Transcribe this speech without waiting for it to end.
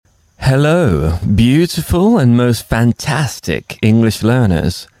Hello, beautiful and most fantastic English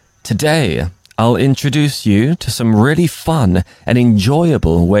learners. Today, I'll introduce you to some really fun and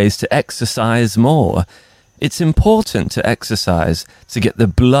enjoyable ways to exercise more. It's important to exercise to get the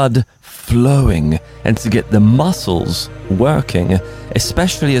blood flowing and to get the muscles working,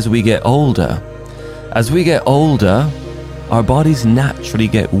 especially as we get older. As we get older, our bodies naturally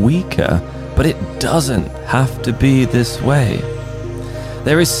get weaker, but it doesn't have to be this way.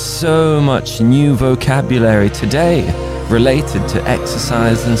 There is so much new vocabulary today related to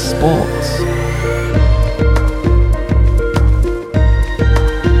exercise and sports.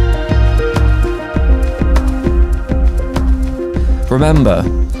 Remember,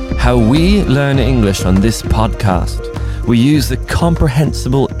 how we learn English on this podcast, we use the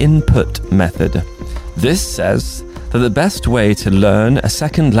comprehensible input method. This says that the best way to learn a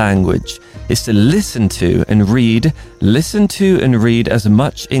second language is to listen to and read as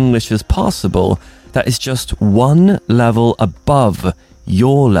much English as possible that is just one level above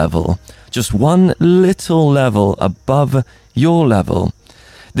your level. Just one little level above your level.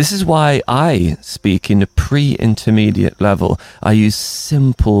 This is why I speak in a pre-intermediate level. I use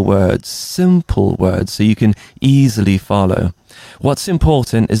simple words so you can easily follow. What's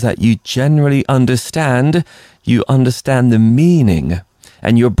important is that you generally understand the meaning,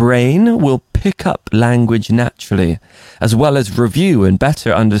 and your brain will pick up language naturally, as well as review and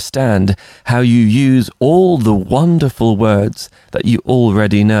better understand how you use all the wonderful words that you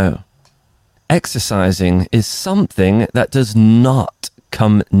already know. Exercising is something that does not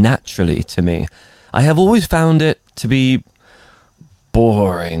come naturally to me. I have always found it to be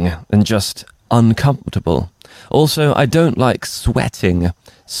boring and just uncomfortable. Also, I don't like sweating.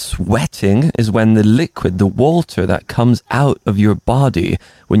 Sweating is when the liquid, the water that comes out of your body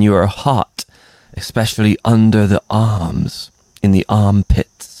when you are hot, especially under the arms, in the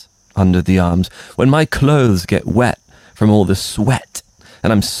armpits, under the arms. When my clothes get wet from all the sweat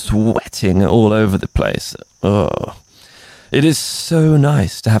and I'm sweating all over the place. Ugh. It is so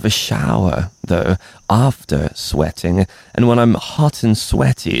nice to have a shower, though, after sweating. And when I'm hot and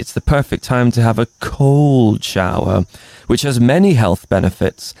sweaty, it's the perfect time to have a cold shower, which has many health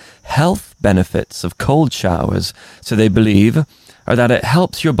benefits. Health benefits of cold showers, so they believe, are that it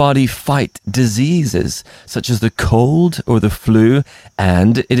helps your body fight diseases, such as the cold or the flu,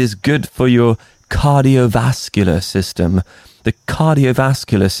 and it is good for your cardiovascular system. The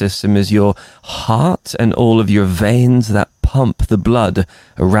cardiovascular system is your heart and all of your veins that pump the blood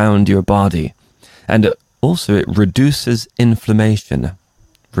around your body. And also it reduces inflammation.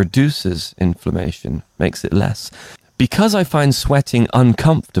 Makes it less. Because I find sweating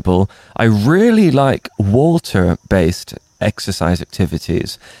uncomfortable, I really like water-based exercise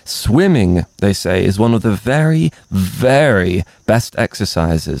activities. Swimming, they say, is one of the very, very best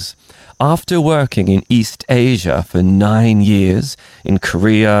exercises. After working in East Asia for 9 years, in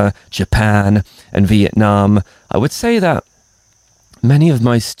Korea, Japan, and Vietnam, I would say that many of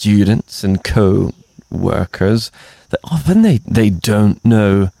my students and co-workers, that often they don't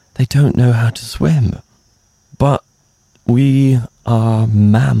know how to swim. But we are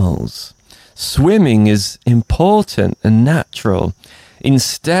mammals. Swimming is important and natural.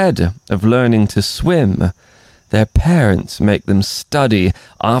 Instead of learning to swim, their parents make them study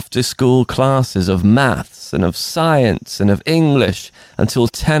after-school classes of maths and of science and of English until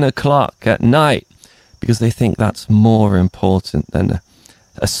 10 o'clock at night because they think that's more important than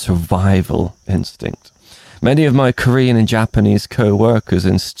a survival instinct. Many of my Korean and Japanese co-workers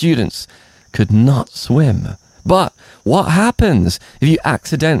and students could not swim. But what happens if you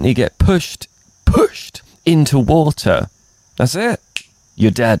accidentally get pushed into water? That's it.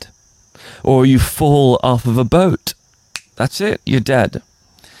 You're dead. Or you fall off of a boat. That's it, you're dead.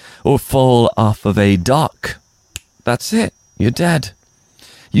 Or fall off of a dock. That's it, you're dead.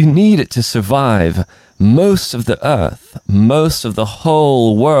 You need it to survive. Most of the earth, most of the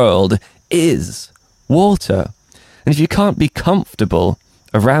whole world is water. And if you can't be comfortable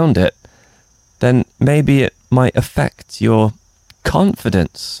around it, then maybe it might affect your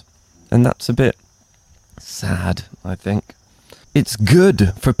confidence. And that's a bit sad, I think. It's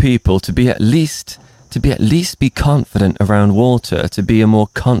good for people to at least be confident around water, to be a more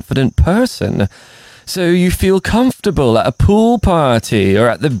confident person. So you feel comfortable at a pool party or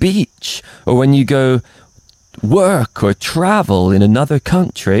at the beach or when you go work or travel in another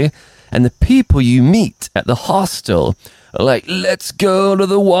country, and the people you meet at the hostel are like, let's go to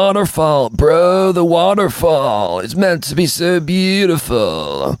the waterfall, bro, the waterfall. It's meant to be so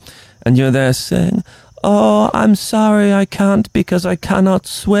beautiful. And you're there saying, oh, I'm sorry, I can't because I cannot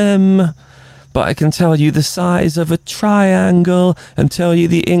swim. but I can tell you the size of a triangle and tell you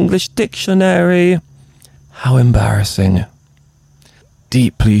the English dictionary. How embarrassing.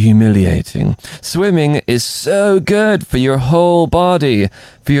 Deeply humiliating. Swimming is so good for your whole body,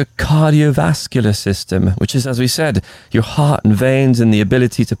 for your cardiovascular system, which is, as we said, your heart and veins and the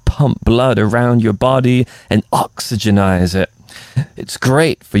ability to pump blood around your body and oxygenize it. It's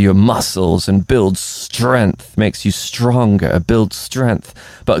great for your muscles and builds strength, makes you stronger, builds strength,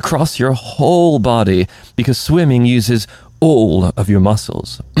 but across your whole body, because swimming uses all of your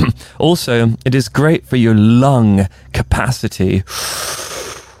muscles. Also, it is great for your lung capacity.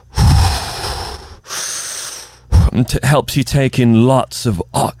 It helps you take in lots of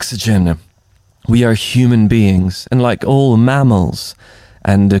oxygen. We are human beings, and like all mammals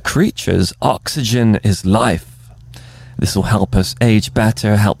and creatures, oxygen is life. This will help us age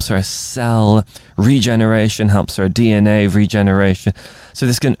better, helps our cell regeneration, helps our DNA regeneration. So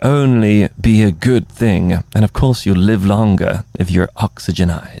this can only be a good thing. And of course, you'll live longer if you're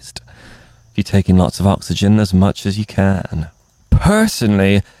oxygenized. If you take in lots of oxygen, as much as you can.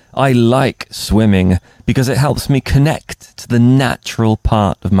 Personally, I like swimming because it helps me connect to the natural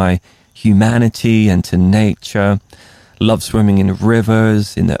part of my humanity and to nature. Love swimming in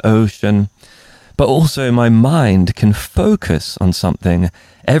rivers, in the ocean. But also my mind can focus on something.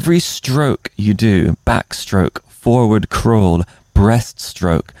 Every stroke you do, backstroke, forward crawl,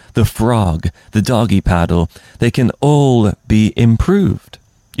 breaststroke, the frog, the doggy paddle, they can all be improved.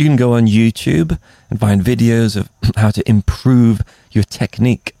 You can go on YouTube and find videos of how to improve your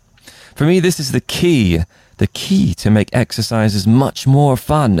technique. For me, this is the key to make exercises much more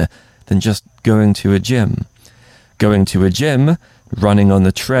fun than just going to a gym. Going to a gym, running on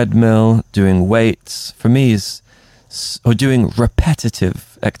the treadmill, doing weights, for me or doing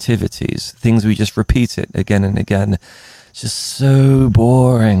repetitive activities, things we just repeat it again and again. It's just so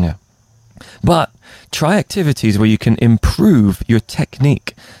boring. But try activities where you can improve your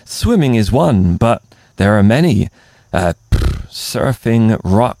technique. Swimming is one, but there are many. Surfing,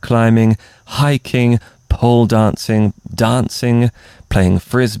 rock climbing, hiking, pole dancing, playing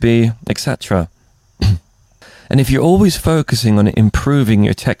frisbee, etc. And if you're always focusing on improving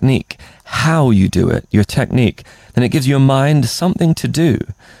your technique, how you do it, your technique, then it gives your mind something to do,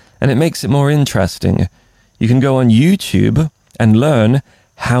 and it makes it more interesting. You can go on YouTube and learn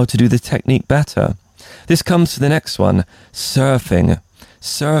how to do the technique better. This comes to the next one, surfing.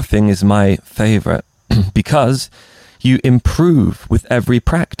 Surfing is my favorite because you improve with every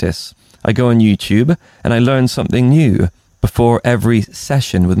practice. I go on YouTube and I learn something new before every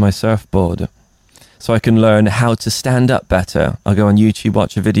session with my surfboard. So I can learn how to stand up better. I'll go on YouTube,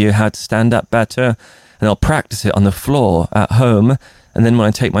 watch a video how to stand up better, and I'll practice it on the floor at home. And then when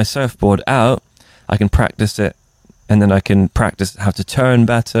I take my surfboard out, I can practice it, and then I can practice how to turn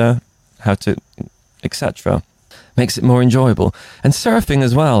better, how to, etc. Makes it more enjoyable. And surfing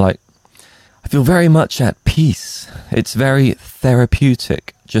as well, I feel very much at peace. It's very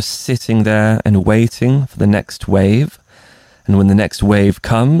therapeutic, just sitting there and waiting for the next wave. And when the next wave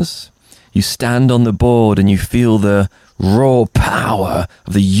comes, you stand on the board and you feel the raw power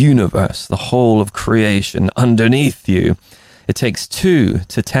of the universe, the whole of creation underneath you. It takes two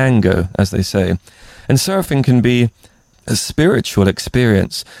to tango, as they say. And surfing can be a spiritual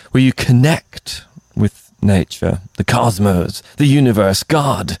experience where you connect with nature, the cosmos, the universe,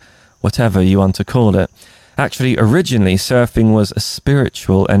 God, whatever you want to call it. Actually, originally, surfing was a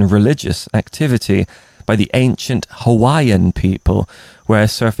spiritual and religious activity by the ancient Hawaiian people, where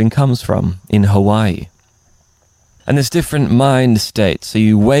surfing comes from, in Hawaii. And there's different mind states. So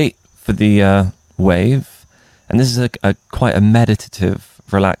you wait for the wave, and this is quite a meditative,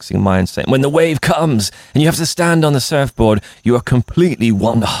 relaxing mind state. When the wave comes and you have to stand on the surfboard, you are completely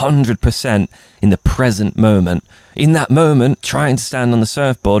 100% in the present moment. In that moment, trying to stand on the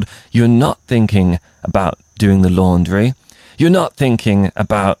surfboard, you're not thinking about doing the laundry. You're not thinking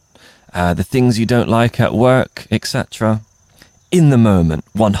about the things you don't like at work, etc. In the moment,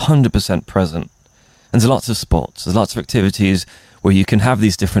 100% present. And there's lots of sports, there's lots of activities where you can have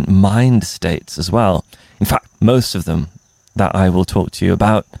these different mind states as well. In fact, most of them that I will talk to you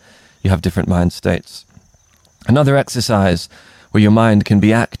about, you have different mind states. Another exercise where your mind can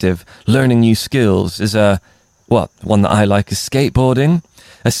be active, learning new skills, is one that I like is skateboarding.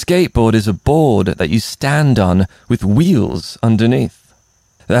 A skateboard is a board that you stand on with wheels underneath.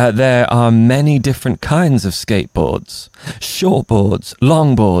 There are many different kinds of skateboards. Shortboards,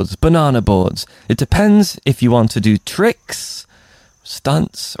 longboards, banana boards. It depends if you want to do tricks,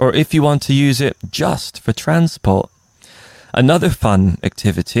 stunts, or if you want to use it just for transport. Another fun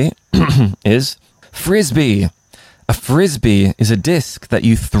activity is frisbee. A frisbee is a disc that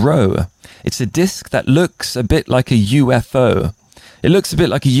you throw. It's a disc that looks a bit like a UFO. It looks a bit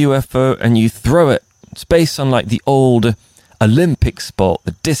like a UFO and you throw it. It's based on like the old Olympic sport,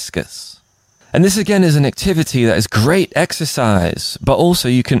 the discus. And this again is an activity that is great exercise, but also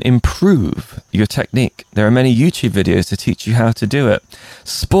you can improve your technique. There are many YouTube videos to teach you how to do it.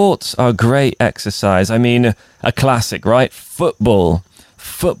 Sports are great exercise. I mean, a classic, right? Football.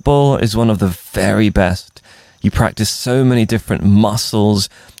 Football is one of the very best. You practice so many different muscles.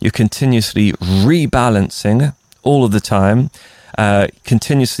 You're continuously rebalancing all of the time,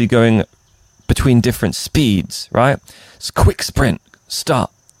 continuously going between different speeds, right? It's quick sprint,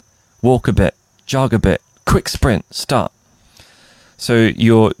 stop, walk a bit, jog a bit, quick sprint, stop. So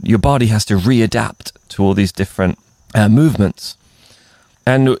your body has to readapt to all these different movements.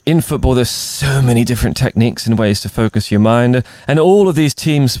 And in football, there's so many different techniques and ways to focus your mind. And all of these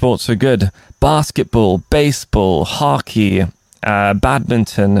team sports are good. Basketball, baseball, hockey,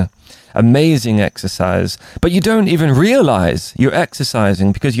 badminton, amazing exercise. But you don't even realize you're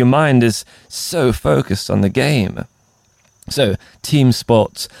exercising because your mind is so focused on the game. So team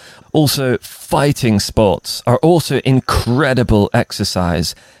sports, also fighting sports are also incredible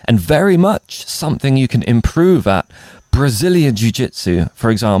exercise and very much something you can improve at. Brazilian Jiu-Jitsu, for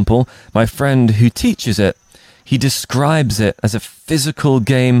example, my friend who teaches it, he describes it as a physical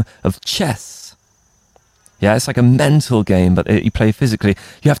game of chess. Yeah, it's like a mental game, but you play physically.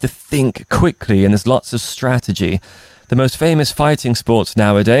 You have to think quickly, and there's lots of strategy. The most famous fighting sports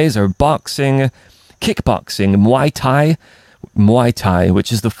nowadays are boxing, kickboxing, Muay Thai,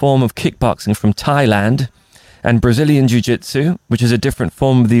 which is the form of kickboxing from Thailand, and Brazilian Jiu-Jitsu, which is a different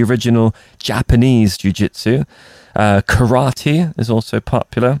form of the original Japanese Jiu-Jitsu. Karate is also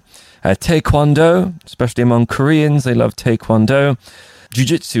popular. Taekwondo, especially among Koreans, they love Taekwondo.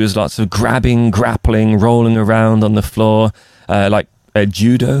 Jiu-Jitsu is lots of grabbing, grappling, rolling around on the floor.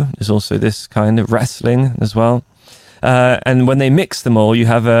 Judo is also this kind of wrestling as well. And when they mix them all, you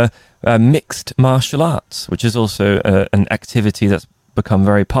have a mixed martial arts, which is also an activity that's become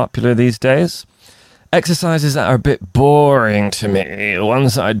very popular these days. Exercises that are a bit boring to me,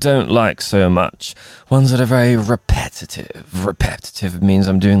 ones that I don't like so much, ones that are very repetitive. Repetitive means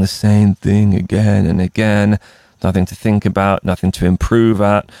I'm doing the same thing again and again, nothing to think about, nothing to improve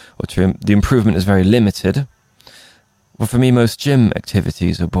at, the improvement is very limited. Well, for me, most gym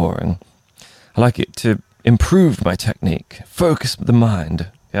activities are boring. I like it to improve my technique, focus the mind,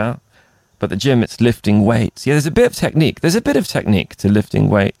 yeah? But the gym, it's lifting weights. Yeah, there's a bit of technique. There's a bit of technique to lifting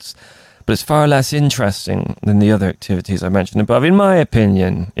weights. But it's far less interesting than the other activities I mentioned above, in my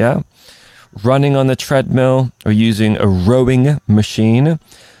opinion, yeah? Running on the treadmill or using a rowing machine.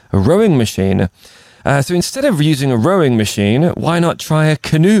 So instead of using a rowing machine, why not try a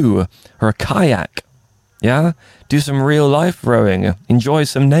canoe or a kayak, yeah? Do some real-life rowing. Enjoy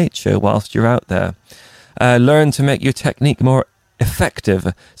some nature whilst you're out there. Learn to make your technique more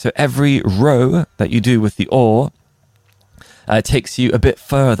effective. So every row that you do with the oar takes you a bit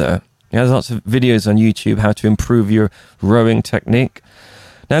further. Yeah, there's lots of videos on YouTube how to improve your rowing technique.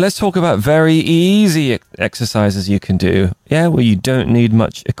 Now let's talk about very easy exercises you can do. Yeah, where you don't need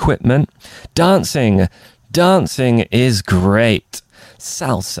much equipment. Dancing. Dancing is great.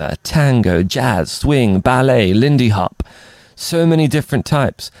 Salsa, tango, jazz, swing, ballet, Lindy Hop. So many different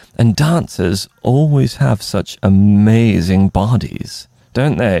types. And dancers always have such amazing bodies,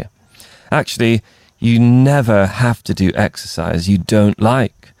 don't they? Actually, you never have to do exercise you don't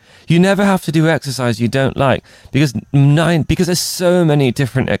like. You never have to do exercise you don't like because there's so many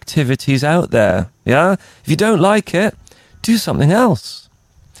different activities out there. Yeah. If you don't like it, do something else.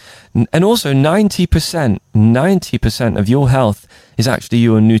 And also 90% of your health is actually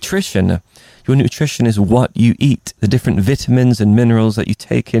your nutrition. Your nutrition is what you eat, the different vitamins and minerals that you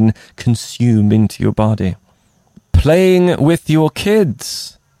take in, consume into your body. Playing with your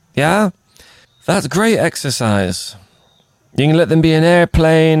kids. Yeah. That's great exercise. You can let them be an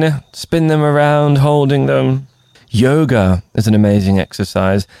airplane, spin them around, holding them. Yoga is an amazing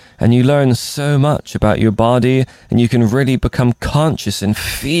exercise, and you learn so much about your body, and you can really become conscious and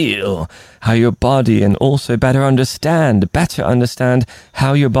feel how your body, and also better understand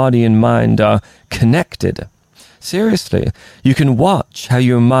how your body and mind are connected. Seriously, you can watch how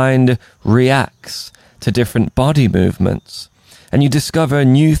your mind reacts to different body movements. And you discover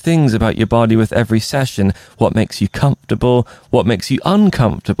new things about your body with every session. What makes you comfortable? What makes you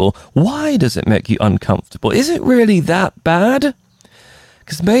uncomfortable? Why does it make you uncomfortable? Is it really that bad?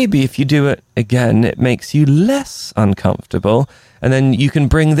 Because maybe if you do it again, it makes you less uncomfortable. And then you can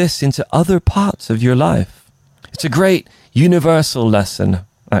bring this into other parts of your life. It's a great universal lesson,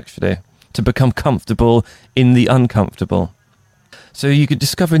 actually. to become comfortable in the uncomfortable. So you could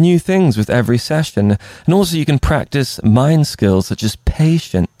discover new things with every session. And also you can practice mind skills such as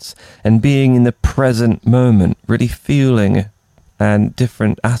patience and being in the present moment, really feeling and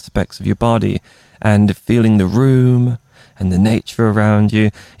different aspects of your body and feeling the room and the nature around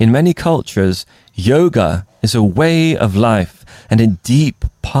you. In many cultures, yoga is a way of life and a deep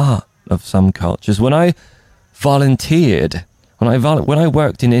part of some cultures. When I volunteered, when I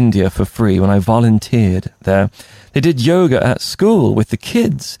worked in India for free, when I volunteered there, they did yoga at school with the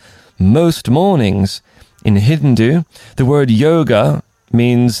kids most mornings. In Hindu, the word yoga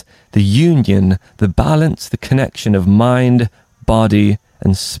means the union, the balance, the connection of mind, body,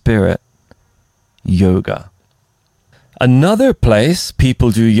 and spirit. Yoga. Another place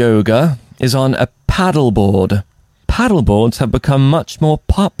people do yoga is on a paddleboard. Paddleboards have become much more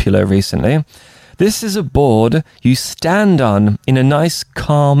popular recently. This is a board you stand on in a nice,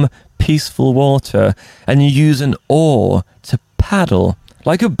 calm, peaceful water, and you use an oar to paddle,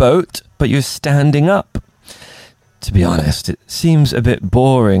 like a boat, but you're standing up. To be honest, it seems a bit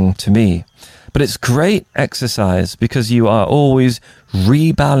boring to me, but it's great exercise because you are always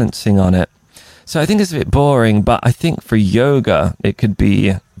rebalancing on it. So I think it's a bit boring, but I think for yoga, it could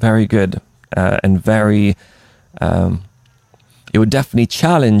be very good and very... it would definitely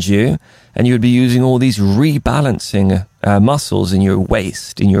challenge you, and you would be using all these rebalancing muscles in your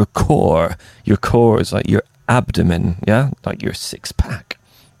waist, in your core. Your core is like your abdomen, yeah? Like your six-pack.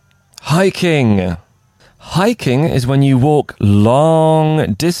 Hiking. Hiking is when you walk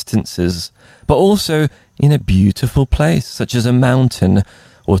long distances, but also in a beautiful place, such as a mountain,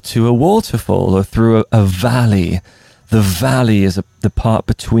 or to a waterfall, or through a valley. The valley is the part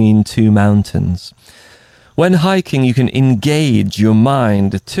between two mountains. When hiking, you can engage your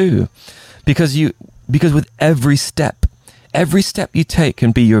mind too, because with every step you take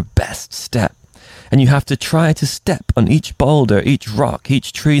can be your best step, and you have to try to step on each boulder, each rock,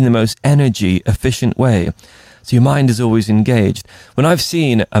 each tree in the most energy efficient way. So your mind is always engaged. When I've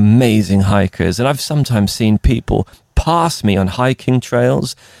seen amazing hikers, and I've sometimes seen people pass me on hiking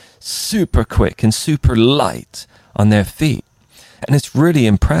trails, super quick and super light on their feet, and it's really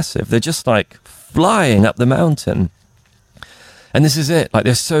impressive. They're just like flying up the mountain. And this is it. Like,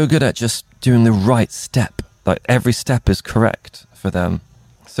 they're so good at just doing the right step. Like, every step is correct for them.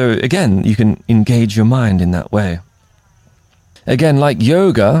 So again, you can engage your mind in that way. Again, like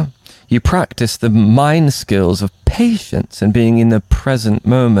yoga, you practice the mind skills of patience and being in the present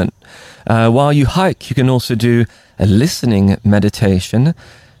moment. While you hike, you can also do a listening meditation.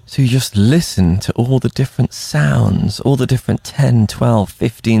 So you just listen to all the different sounds, all the different 10, 12,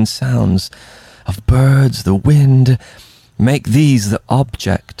 15 sounds of birds, the wind. Make these the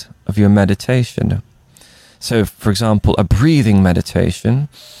object of your meditation. So, for example, a breathing meditation.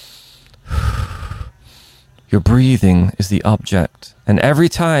 Your breathing is the object. And every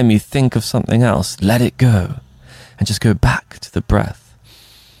time you think of something else, let it go. And just go back to the breath.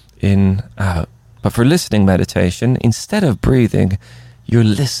 In, out. But for listening meditation, instead of breathing, you're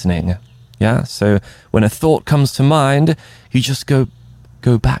listening. Yeah? So when a thought comes to mind, you just go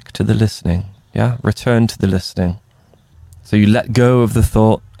back to the listening. Yeah? Return to the listening. So you let go of the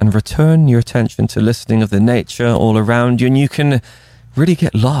thought and return your attention to listening of the nature all around you, and you can really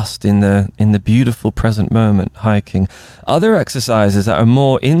get lost in the beautiful present moment hiking. Other exercises that are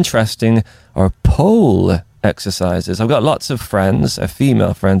more interesting are pole exercises. I've got lots of friends,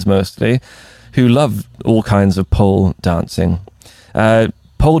 female friends mostly, who love all kinds of pole dancing.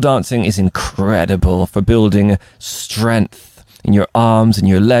 Pole dancing is incredible for building strength in your arms and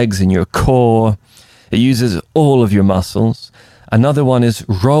your legs and your core. It uses all of your muscles. Another one is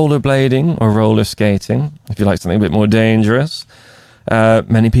rollerblading or roller skating, if you like something a bit more dangerous.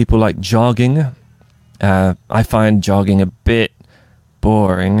 Many people like jogging. I find jogging a bit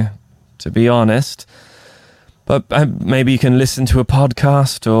boring, to be honest. But maybe you can listen to a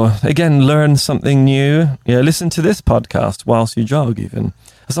podcast or, again, learn something new. Yeah, listen to this podcast whilst you jog even,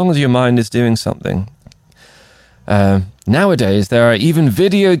 as long as your mind is doing something. Nowadays, there are even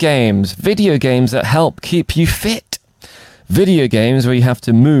video games that help keep you fit. Video games where you have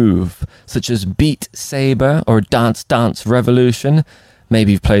to move, such as Beat Saber or Dance Dance Revolution.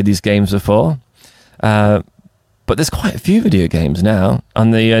 Maybe you've played these games before. But there's quite a few video games now.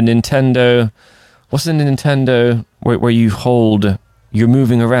 On the Nintendo, what's the Nintendo where you're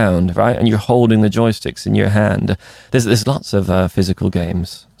moving around, right? And you're holding the joysticks in your hand. There's lots of physical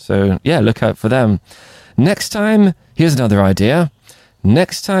games. So yeah, look out for them. Next time, here's another idea.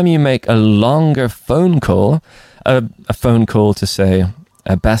 Next time you make a longer phone call, a phone call to, say,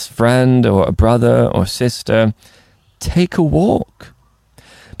 a best friend or a brother or sister, take a walk.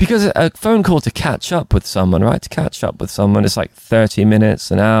 Because a phone call to catch up with someone, right? To catch up with someone, it's like 30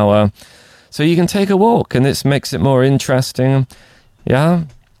 minutes, an hour. So you can take a walk, and this makes it more interesting. Yeah?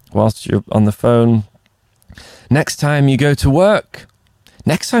 Whilst you're on the phone. Next time you go to work,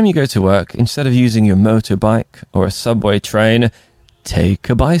 instead of using your motorbike or a subway train, take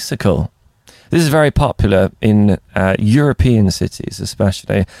a bicycle. This is very popular in European cities,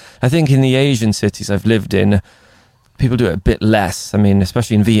 especially. I think in the Asian cities I've lived in, people do it a bit less. I mean,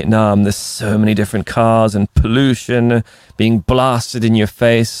 especially in Vietnam, there's so many different cars and pollution being blasted in your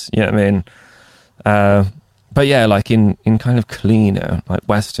face. You know what I mean? But yeah, like in kind of cleaner, like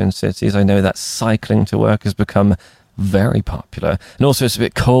Western cities, I know that cycling to work has become very popular. And also it's a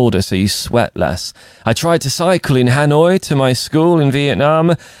bit colder, so you sweat less. I tried to cycle in Hanoi to my school in Vietnam.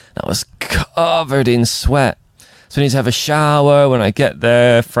 I was covered in sweat. So I need to have a shower when I get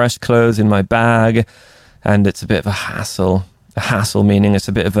there, fresh clothes in my bag, and it's a bit of a hassle. A hassle meaning it's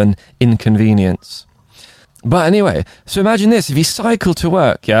a bit of an inconvenience. But anyway, so imagine this. If you cycle to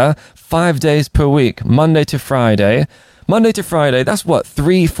work, 5 days per week, Monday to Friday, that's what,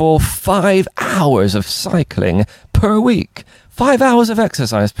 3, 4, 5 hours of cycling per week. 5 hours of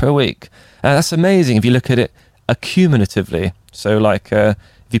exercise per week. That's amazing if you look at it accumulatively. So like if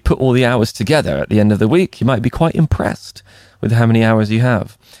you put all the hours together at the end of the week, you might be quite impressed with how many hours you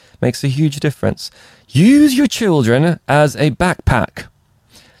have. Makes a huge difference. Use your children as a backpack.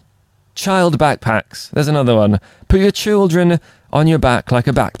 Child backpacks. There's another one. Put your children on your back like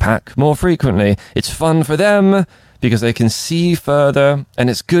a backpack more frequently. It's fun for them because they can see further, and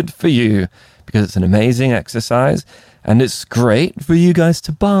it's good for you because it's an amazing exercise, and it's great for you guys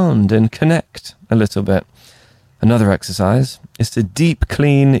to bond and connect a little bit. Another exercise is to deep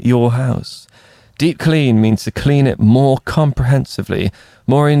clean your house. Deep clean means to clean it more comprehensively,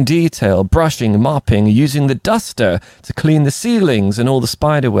 more in detail, brushing, mopping, using the duster to clean the ceilings and all the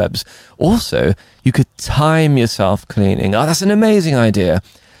spider webs. Also, you could time yourself cleaning. Oh, that's an amazing idea.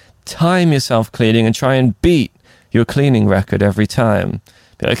 Time yourself cleaning and try and beat your cleaning record every time.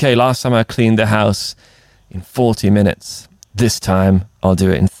 Okay, last time I cleaned the house in 40 minutes. This time I'll do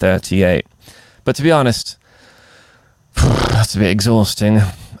it in 38. But to be honest, that's a bit exhausting.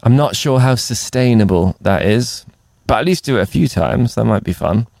 I'm not sure how sustainable that is, but at least do it a few times. That might be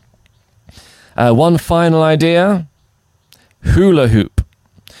fun. One final idea, hula hoop.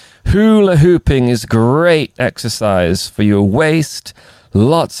 Hula hooping is great exercise for your waist.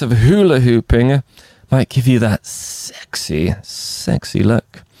 Lots of hula hooping might give you that sexy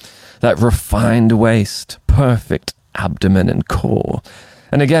look. That refined waist, perfect abdomen and core.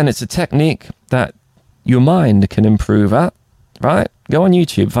 And again, it's a technique that your mind can improve at, right? Go on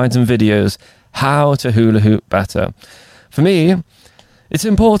YouTube, find some videos, how to hula hoop better. For me, it's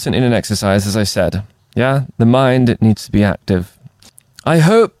important in an exercise, as I said. Yeah, the mind needs to be active. I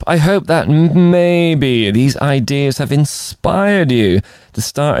hope that maybe these ideas have inspired you to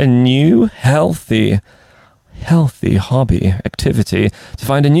start a new, healthy hobby, activity, to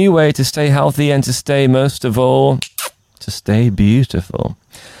find a new way to stay healthy and to stay, most of all, to stay beautiful.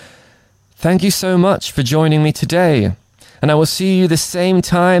 Thank you so much for joining me today. And I will see you the same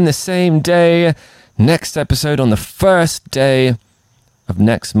time, the same day, next episode on the first day of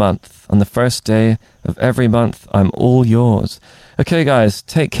next month. On the first day of every month, I'm all yours. Okay, guys,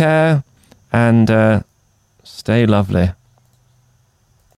 take care and stay lovely.